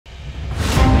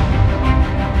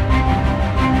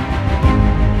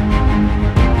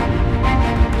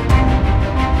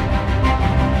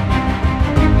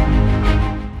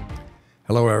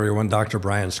everyone. Dr.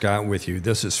 Brian Scott with you.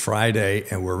 This is Friday,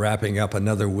 and we're wrapping up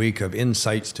another week of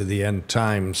Insights to the End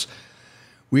Times.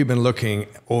 We've been looking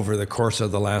over the course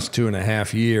of the last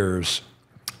 2.5 years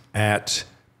at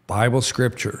Bible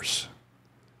scriptures,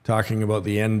 talking about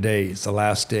the end days, the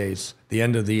last days, the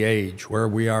end of the age, where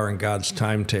we are in God's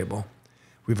timetable.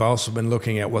 We've also been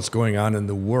looking at what's going on in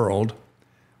the world,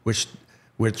 which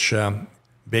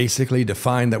basically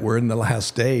define that we're in the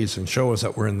last days and show us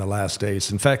that we're in the last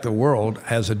days. In fact, the world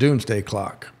has a doomsday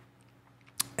clock,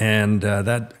 and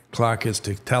that clock is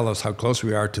to tell us how close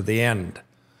we are to the end.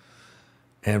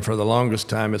 And for the longest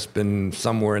time, it's been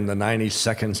somewhere in the 90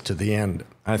 seconds to the end.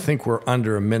 I think we're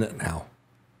under a minute now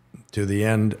to the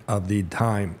end of the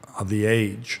time, of the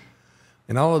age.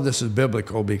 And all of this is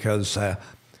biblical because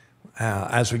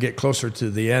as we get closer to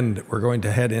the end, we're going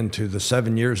to head into the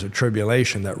 7 years of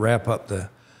tribulation that wrap up the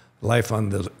life on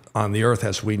the earth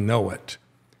as we know it.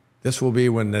 This will be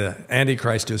when the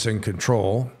Antichrist is in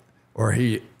control, or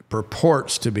he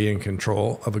purports to be in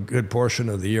control of a good portion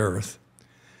of the earth.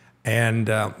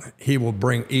 And he will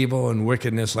bring evil and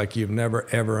wickedness like you've never,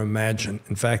 ever imagined.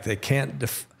 In fact,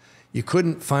 you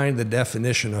couldn't find the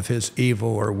definition of his evil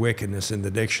or wickedness in the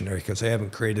dictionary because they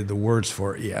haven't created the words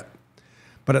for it yet.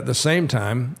 But at the same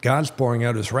time, God's pouring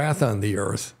out his wrath on the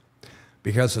earth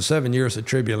because the 7 years of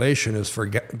tribulation is for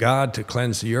God to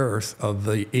cleanse the earth of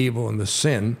the evil and the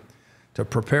sin, to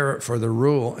prepare it for the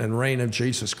rule and reign of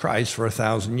Jesus Christ for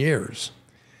 1,000 years.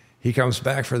 He comes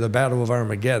back for the battle of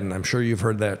Armageddon. I'm sure you've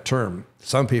heard that term.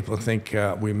 Some people think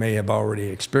we may have already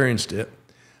experienced it.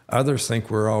 Others think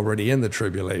we're already in the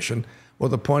tribulation. Well,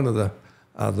 the point of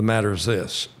the matter is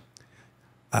this.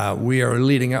 We are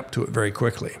leading up to it very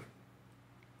quickly.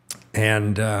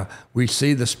 And we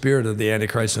see the spirit of the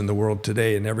Antichrist in the world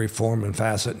today in every form and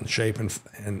facet and shape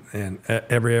and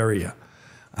every area.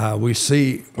 We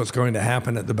see what's going to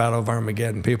happen at the Battle of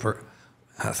Armageddon.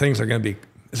 Things are going to be,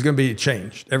 it's going to be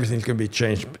changed. Everything's going to be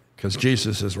changed because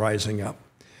Jesus is rising up.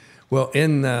 Well,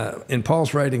 in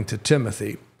Paul's writing to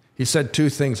Timothy, he said two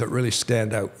things that really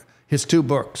stand out. His two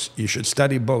books, you should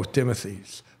study both,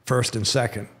 Timothy's, 1st and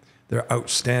 2nd. They're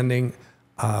outstanding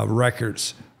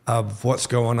records of what's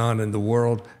going on in the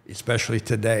world, especially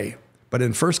today. But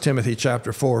in 1 Timothy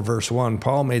chapter 4, verse 1,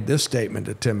 Paul made this statement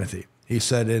to Timothy. He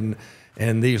said,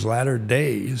 in these latter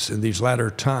days, in these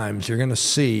latter times, you're going to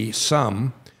see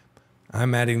some,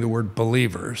 I'm adding the word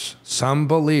believers, some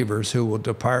believers who will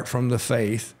depart from the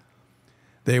faith.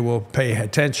 They will pay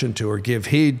attention to or give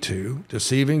heed to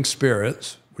deceiving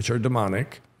spirits, which are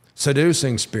demonic,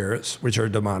 seducing spirits, which are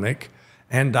demonic,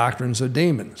 and doctrines of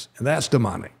demons, and that's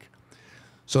demonic.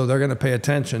 So they're going to pay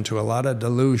attention to a lot of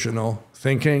delusional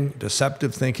thinking,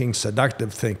 deceptive thinking,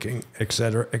 seductive thinking, et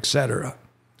cetera, et cetera.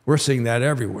 We're seeing that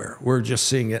everywhere. We're just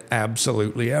seeing it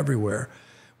absolutely everywhere.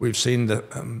 We've seen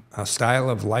the style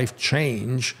of life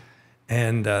change,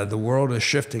 and the world is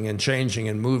shifting and changing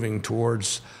and moving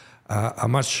towards a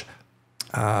much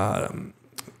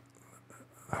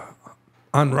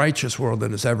unrighteous world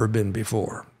than it's ever been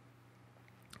before.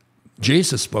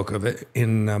 Jesus spoke of it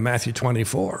in Matthew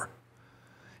 24.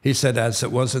 He said, as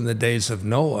it was in the days of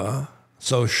Noah,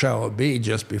 so shall it be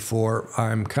just before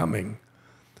I'm coming.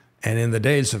 And in the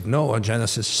days of Noah,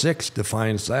 Genesis 6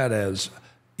 defines that as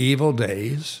evil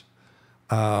days,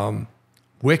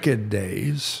 wicked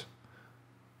days,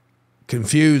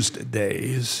 confused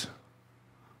days,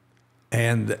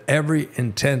 and every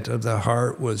intent of the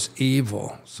heart was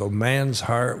evil. So man's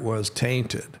heart was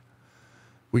tainted.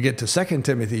 We get to 2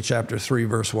 Timothy chapter 3,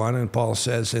 verse 1, and Paul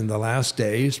says, in the last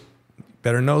days,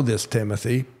 better know this,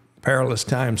 Timothy, perilous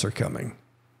times are coming.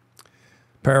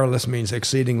 Perilous means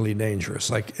exceedingly dangerous,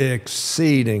 like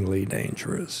exceedingly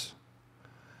dangerous.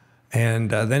 And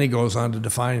then he goes on to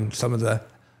define some of the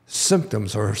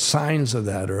symptoms or signs of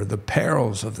that or the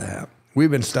perils of that. We've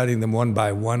been studying them one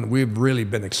by one. We've really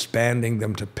been expanding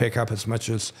them to pick up as much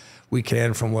as we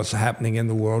can from what's happening in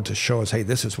the world to show us, hey,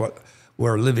 this is what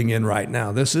we're living in right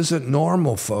now. This isn't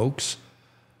normal, folks.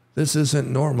 This isn't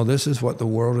normal. This is what the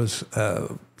world is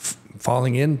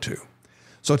falling into.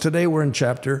 So today we're in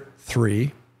chapter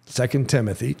 3, 2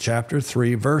 Timothy, chapter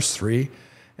 3, verse 3,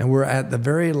 and we're at the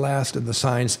very last of the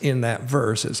signs in that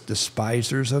verse. It's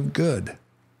despisers of good.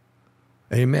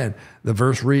 Amen. The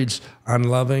verse reads,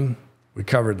 unloving, we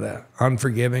covered that.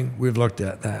 Unforgiving, we've looked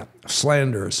at that.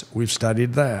 Slanderous, we've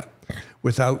studied that.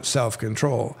 Without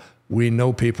self-control, we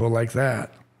know people like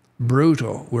that.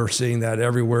 Brutal, we're seeing that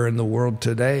everywhere in the world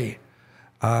today.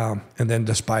 And then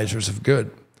despisers of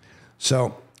good.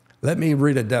 So let me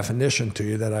read a definition to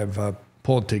you that I've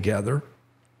pulled together,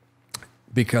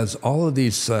 because all of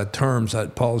these terms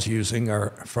that Paul's using are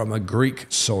from a Greek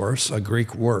source, a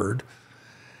Greek word,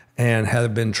 and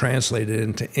have been translated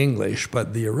into English,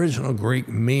 but the original Greek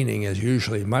meaning is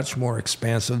usually much more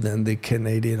expansive than the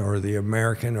Canadian or the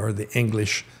American or the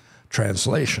English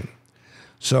translation.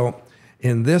 So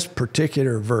in this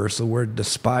particular verse, the word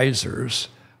despisers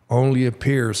only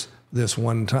appears this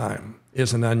one time.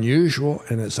 It's an unusual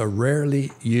and it's a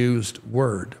rarely used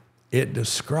word. It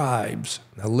describes,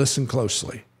 now listen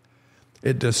closely,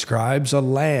 it describes a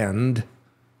land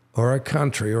or a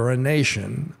country or a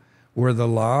nation where the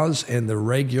laws and the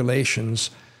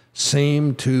regulations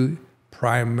seem to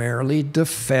primarily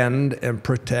defend and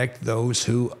protect those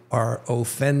who are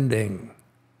offending.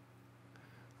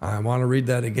 I want to read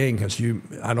that again because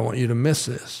I don't want you to miss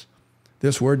this.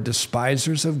 This word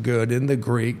despisers of good in the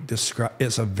Greek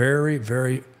is a very,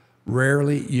 very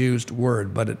rarely used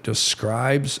word, but it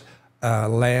describes a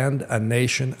land, a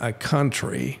nation, a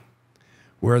country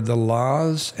where the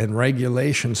laws and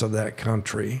regulations of that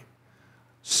country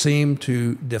seem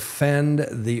to defend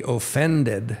the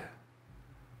offended,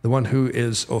 the one who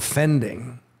is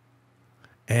offending,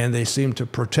 and they seem to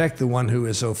protect the one who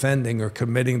is offending or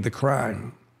committing the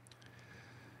crime.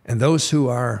 And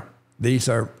these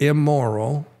are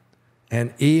immoral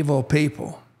and evil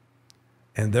people,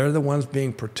 and they're the ones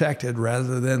being protected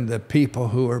rather than the people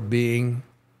who are being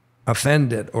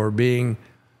offended or being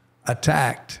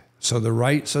attacked. So the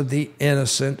rights of the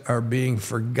innocent are being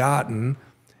forgotten,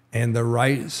 and the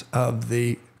rights of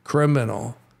the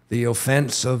criminal, the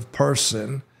offensive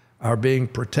person, are being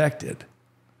protected.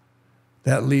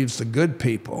 That leaves the good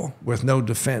people with no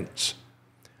defense.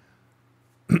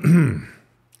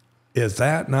 Is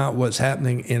that not what's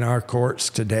happening in our courts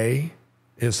today?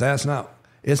 Isn't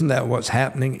that what's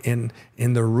happening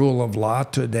in the rule of law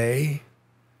today?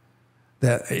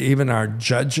 That even our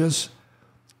judges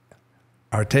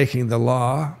are taking the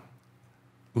law,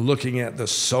 looking at the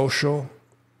social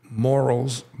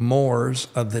mores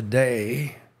of the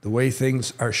day, the way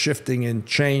things are shifting and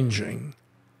changing,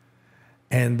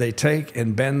 and they take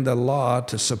and bend the law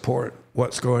to support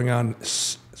what's going on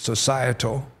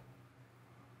societal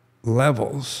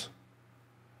levels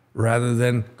rather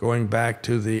than going back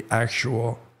to the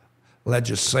actual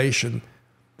legislation,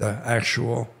 the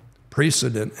actual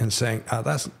precedent, and saying,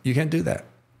 you can't do that.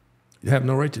 You have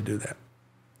no right to do that.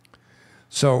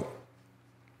 So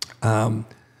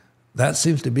that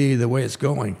seems to be the way it's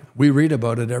going. We read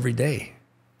about it every day.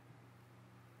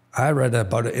 I read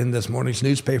about it in this morning's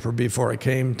newspaper before I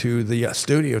came to the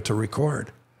studio to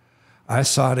record. I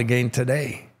saw it again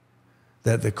today,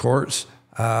 that the courts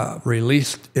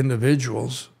released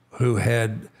individuals who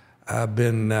had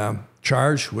been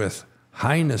charged with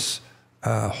heinous,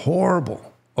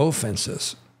 horrible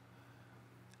offenses.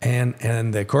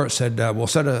 And the court said, we'll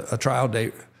set a trial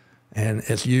date, and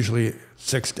it's usually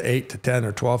 6 to 8 to 10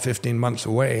 or 12, 15 months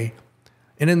away.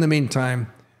 And in the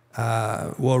meantime,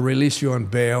 we'll release you on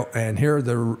bail, and here's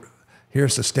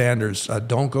the standards.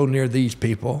 Don't go near these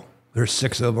people. There's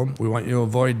 6 of them. We want you to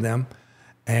avoid them.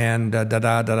 And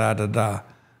da-da-da-da-da-da.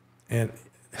 And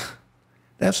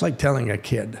that's like telling a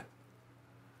kid,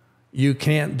 you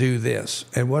can't do this.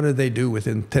 And what do they do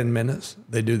within 10 minutes?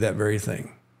 They do that very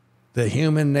thing. The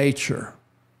human nature,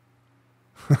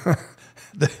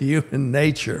 the human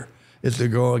nature is to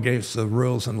go against the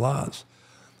rules and laws.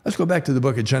 Let's go back to the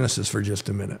book of Genesis for just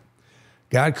a minute.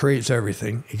 God creates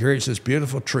everything. He creates this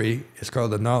beautiful tree. It's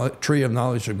called the tree of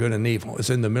knowledge of good and evil. It's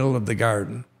in the middle of the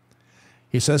garden.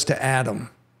 He says to Adam,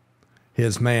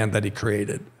 his man that he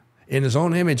created, in his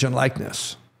own image and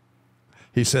likeness,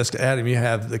 he says to Adam, you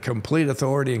have the complete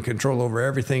authority and control over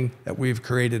everything that we've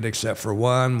created except for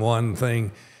one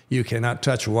thing. You cannot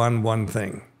touch one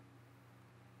thing.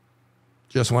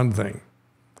 Just one thing.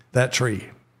 That tree.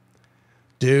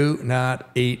 Do not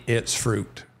eat its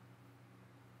fruit.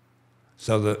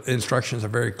 So the instructions are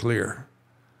very clear.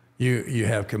 You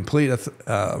have complete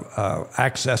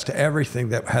access to everything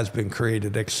that has been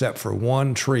created except for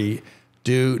one tree.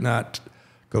 Do not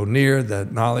go near the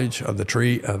knowledge of the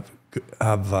tree of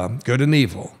good and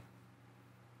evil.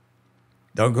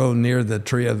 Don't go near the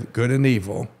tree of good and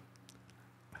evil.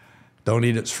 Don't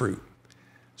eat its fruit.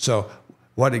 So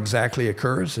what exactly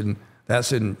occurs? And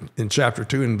that's in chapter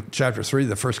 2 and chapter 3,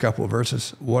 the first couple of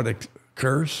verses. What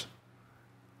occurs?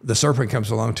 The serpent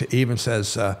comes along to Eve and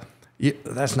says,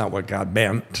 that's not what God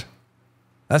meant.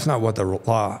 That's not what the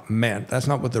law meant. That's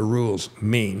not what the rules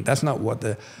mean. That's not what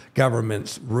the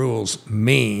government's rules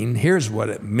mean. Here's what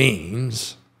it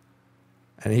means.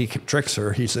 And he tricks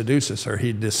her. He seduces her.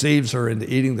 He deceives her into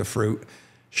eating the fruit.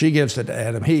 She gives it to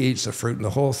Adam. He eats the fruit, and the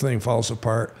whole thing falls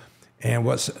apart. And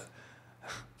what's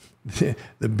the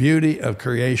beauty of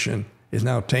creation is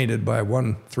now tainted by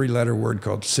one 3-letter word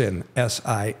called sin,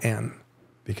 S-I-N.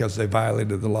 because they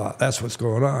violated the law. That's what's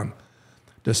going on.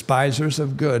 Despisers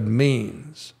of good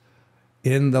means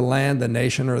in the land, the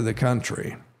nation, or the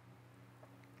country,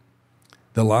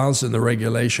 the laws and the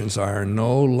regulations are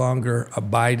no longer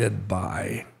abided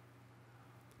by,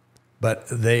 but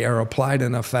they are applied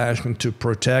in a fashion to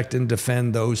protect and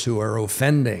defend those who are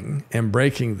offending and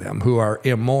breaking them, who are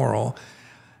immoral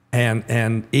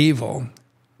and evil,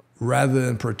 rather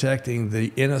than protecting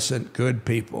the innocent good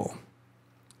people.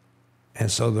 And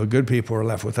so the good people are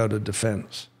left without a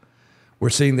defense. We're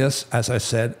seeing this, as I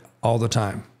said, all the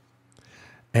time.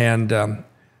 And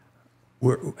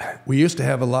we used to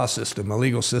have a law system, a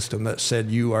legal system that said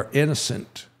you are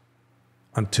innocent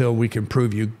until we can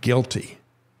prove you guilty.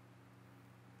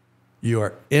 You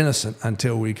are innocent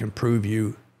until we can prove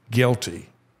you guilty.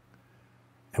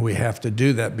 And we have to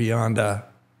do that beyond a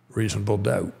reasonable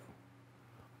doubt.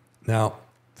 Now,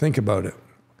 think about it.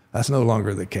 That's no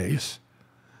longer the case.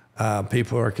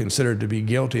 People are considered to be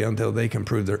guilty until they can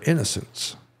prove their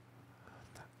innocence.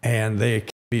 And they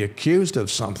can be accused of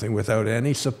something without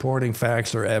any supporting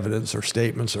facts or evidence or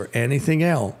statements or anything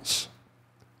else.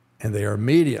 And they are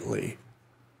immediately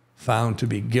found to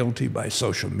be guilty by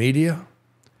social media.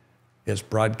 It's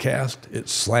broadcast,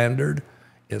 it's slandered,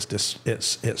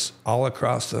 it's all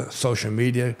across the social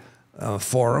media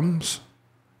forums.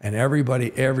 And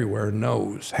everybody everywhere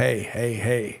knows,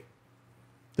 hey,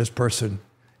 this person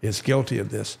is guilty of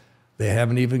this. They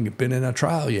haven't even been in a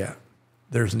trial yet.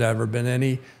 There's never been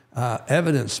any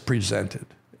evidence presented.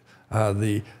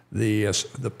 The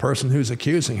person who's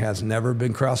accusing has never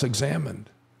been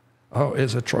cross-examined. Oh,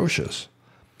 it's atrocious.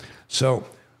 So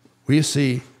we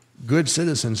see good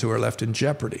citizens who are left in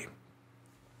jeopardy.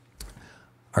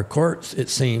 Our courts, it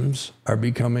seems, are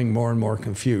becoming more and more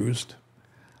confused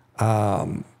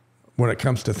when it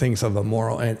comes to things of a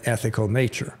moral and ethical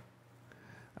nature.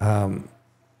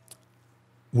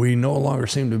 We no longer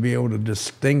seem to be able to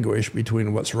distinguish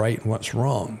between what's right and what's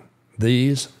wrong.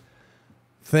 These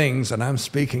things that I'm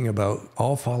speaking about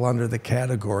all fall under the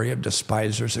category of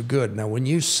despisers of good. Now, when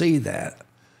you see that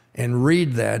and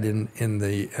read that in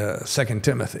the 2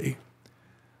 Timothy,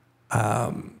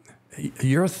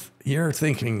 you're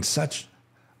thinking such,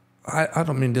 I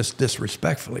don't mean this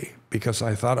disrespectfully, because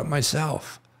I thought it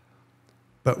myself,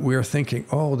 but we're thinking,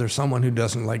 oh, there's someone who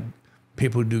doesn't like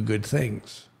people who do good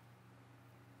things.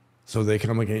 So they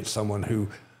come against someone who,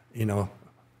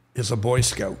 is a Boy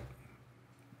Scout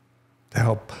to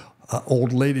help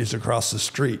old ladies across the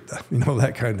street,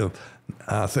 that kind of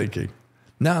thinking.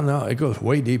 No, it goes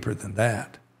way deeper than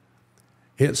that.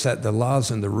 It's that the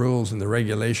laws and the rules and the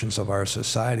regulations of our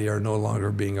society are no longer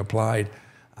being applied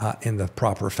in the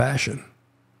proper fashion.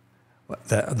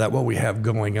 That what we have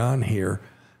going on here,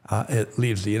 it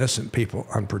leaves the innocent people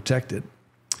unprotected.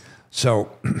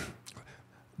 So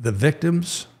the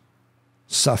victims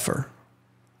suffer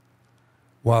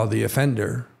while the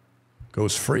offender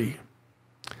goes free.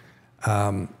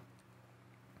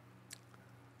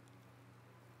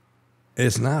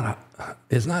 It's not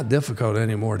difficult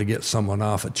anymore to get someone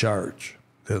off a charge.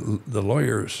 The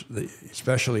lawyers,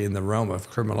 especially in the realm of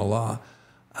criminal law,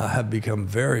 have become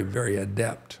very, very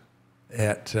adept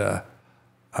at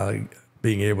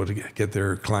being able to get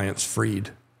their clients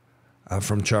freed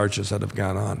from charges that have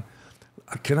gone on.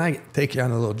 Can I take you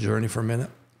on a little journey for a minute?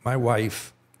 My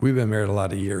wife, we've been married a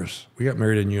lot of years. We got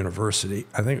married in university.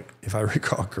 I think, if I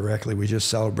recall correctly, we just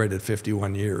celebrated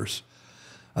 51 years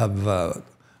of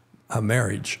a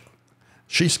marriage.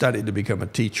 She studied to become a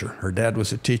teacher. Her dad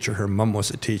was a teacher. Her mom was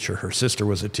a teacher. Her sister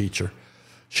was a teacher.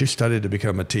 She studied to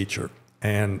become a teacher.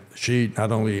 And she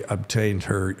not only obtained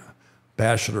her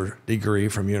bachelor degree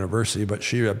from university, but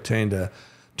she obtained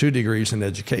 2 degrees in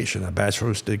education, a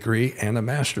bachelor's degree and a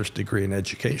master's degree in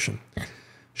education.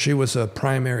 She was a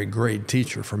primary grade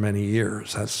teacher for many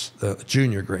years. That's the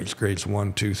junior grades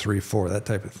 1, 2, 3, 4, that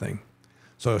type of thing.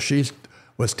 So she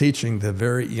was teaching the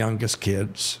very youngest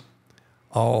kids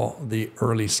all the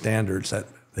early standards that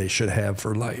they should have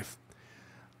for life.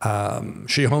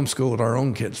 She homeschooled our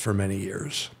own kids for many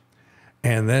years.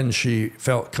 And then she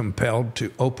felt compelled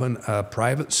to open a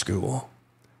private school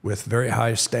with very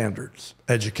high standards,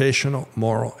 educational,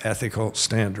 moral, ethical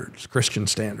standards, Christian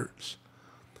standards.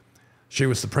 She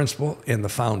was the principal and the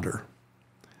founder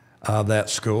of that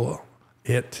school.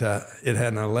 It had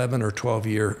an 11 or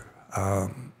 12-year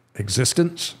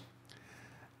existence,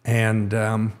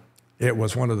 and it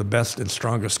was one of the best and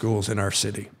strongest schools in our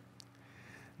city.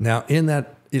 Now, in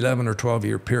that 11 or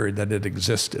 12-year period that it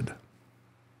existed,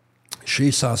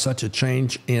 she saw such a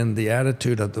change in the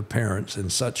attitude of the parents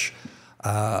and such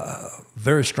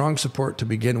very strong support to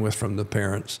begin with from the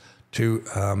parents to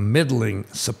middling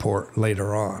support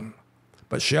later on.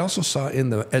 But she also saw in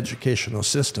the educational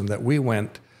system that we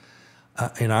went,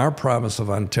 in our province of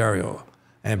Ontario,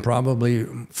 and probably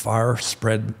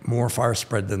more far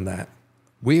spread than that,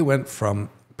 we went from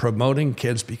promoting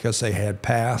kids because they had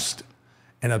passed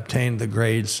and obtained the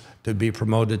grades to be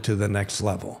promoted to the next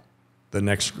level, the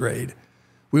next grade.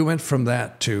 We went from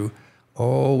that to,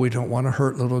 oh, we don't want to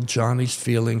hurt little Johnny's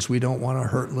feelings. We don't want to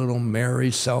hurt little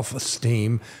Mary's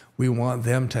self-esteem. We want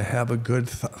them to have a good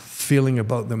feeling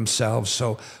about themselves.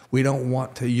 So we don't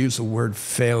want to use the word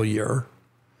failure.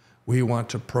 We want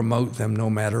to promote them no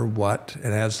matter what.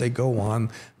 And as they go on,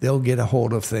 they'll get a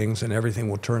hold of things and everything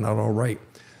will turn out all right.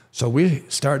 So we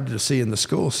started to see in the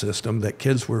school system that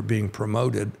kids were being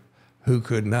promoted who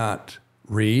could not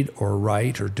read or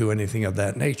write or do anything of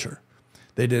that nature.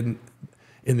 They didn't,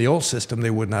 in the old system, they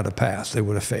would not have passed. They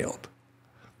would have failed.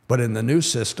 But in the new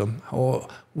system,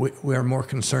 we are more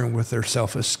concerned with their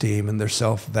self-esteem and their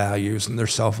self-values and their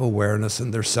self-awareness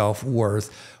and their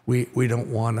self-worth. We don't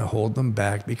want to hold them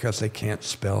back because they can't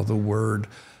spell the word,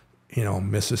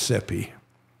 Mississippi.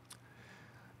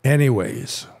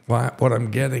 Anyways, what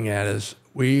I'm getting at is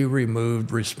we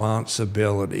removed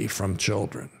responsibility from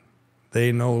children.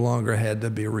 They no longer had to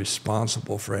be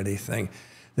responsible for anything.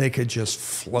 They could just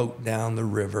float down the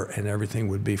river and everything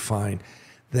would be fine.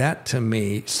 That, to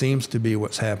me, seems to be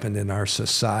what's happened in our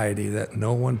society, that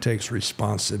no one takes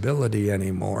responsibility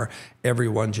anymore.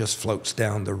 Everyone just floats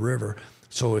down the river.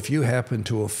 So if you happen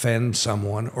to offend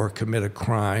someone or commit a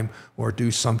crime or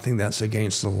do something that's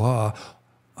against the law,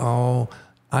 oh,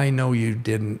 I know you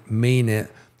didn't mean it,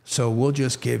 so we'll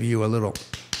just give you a little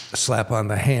slap on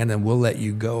the hand and we'll let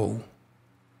you go.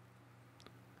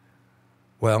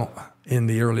 Well, in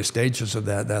the early stages of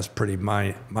that, that's pretty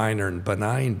minor and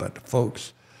benign, but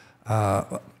folks,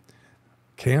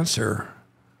 cancer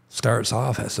starts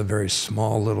off as a very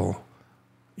small little,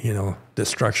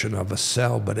 destruction of a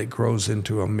cell, but it grows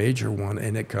into a major one,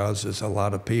 and it causes a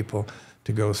lot of people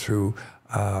to go through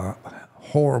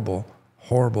horrible,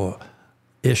 horrible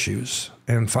issues.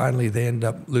 And finally, they end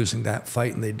up losing that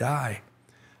fight and they die.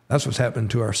 That's what's happened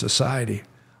to our society.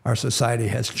 Our society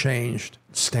has changed.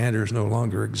 Standards no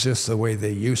longer exist the way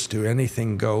they used to.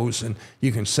 Anything goes, and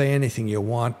you can say anything you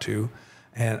want to,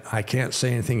 and I can't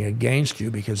say anything against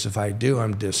you, because if I do,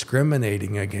 I'm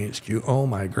discriminating against you. Oh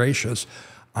my gracious,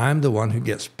 I'm the one who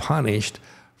gets punished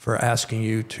for asking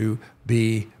you to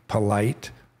be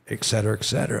polite, et cetera, et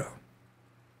cetera.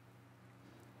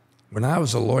 When I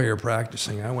was a lawyer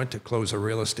practicing, I went to close a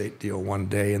real estate deal one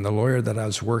day, and the lawyer that I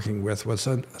was working with was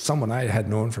someone I had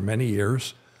known for many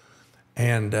years.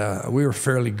 And we were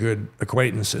fairly good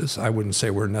acquaintances. I wouldn't say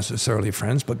we're necessarily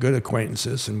friends, but good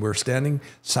acquaintances. And we're standing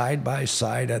side by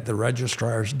side at the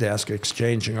registrar's desk,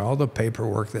 exchanging all the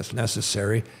paperwork that's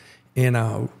necessary in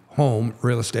a home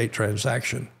real estate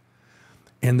transaction.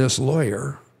 And this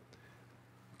lawyer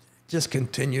just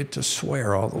continued to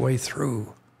swear all the way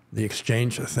through the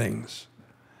exchange of things.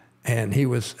 And it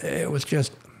was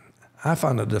just, I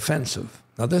found it offensive.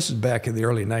 Now, this is back in the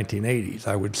early 1980s,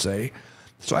 I would say.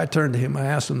 So I turned to him, I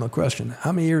asked him the question,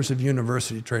 how many years of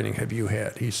university training have you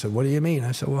had? He said, what do you mean?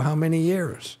 I said, well, how many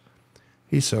years?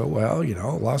 He said, well,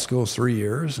 law school is 3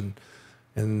 years, and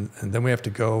then we have to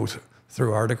go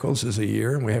through articles is a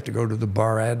year, and we have to go to the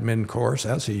bar admin course,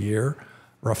 that's a year,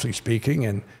 roughly speaking,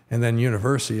 and then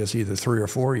university is either 3 or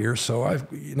 4 years. So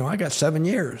I got 7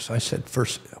 years. I said,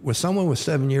 with someone with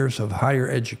 7 years of higher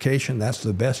education, that's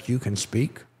the best you can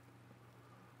speak?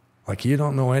 Like, you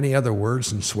don't know any other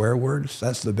words than swear words?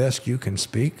 That's the best you can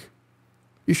speak?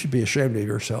 You should be ashamed of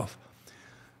yourself.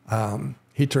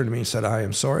 He turned to me and said, I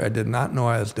am sorry. I did not know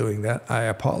I was doing that. I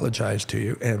apologize to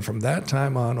you. And from that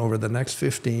time on, over the next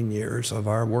 15 years of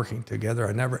our working together,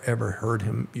 I never, ever heard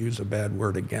him use a bad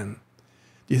word again.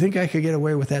 Do you think I could get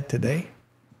away with that today?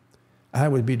 I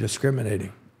would be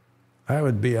discriminating. I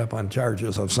would be up on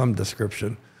charges of some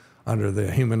description under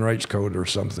the Human Rights Code or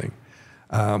something.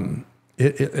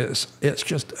 It's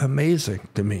just amazing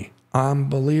to me,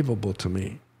 unbelievable to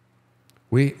me.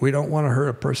 We don't want to hurt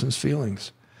a person's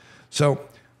feelings. So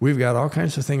we've got all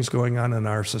kinds of things going on in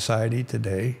our society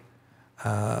today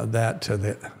that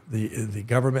the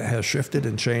government has shifted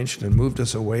and changed and moved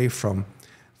us away from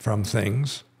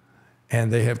things.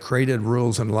 And they have created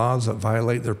rules and laws that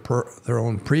violate their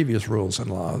own previous rules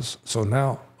and laws. So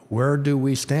now, where do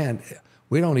we stand?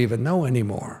 We don't even know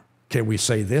anymore. Can we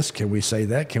say this? Can we say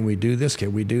that? Can we do this?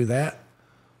 Can we do that?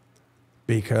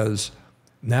 Because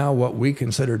now what we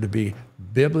consider to be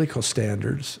biblical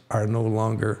standards are no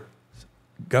longer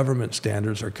government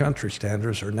standards or country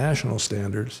standards or national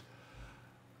standards.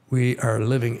 We are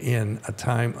living in a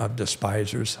time of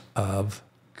despisers of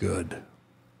good.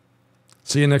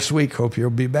 See you next week. Hope you'll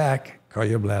be back. Call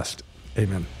you blessed.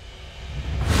 Amen.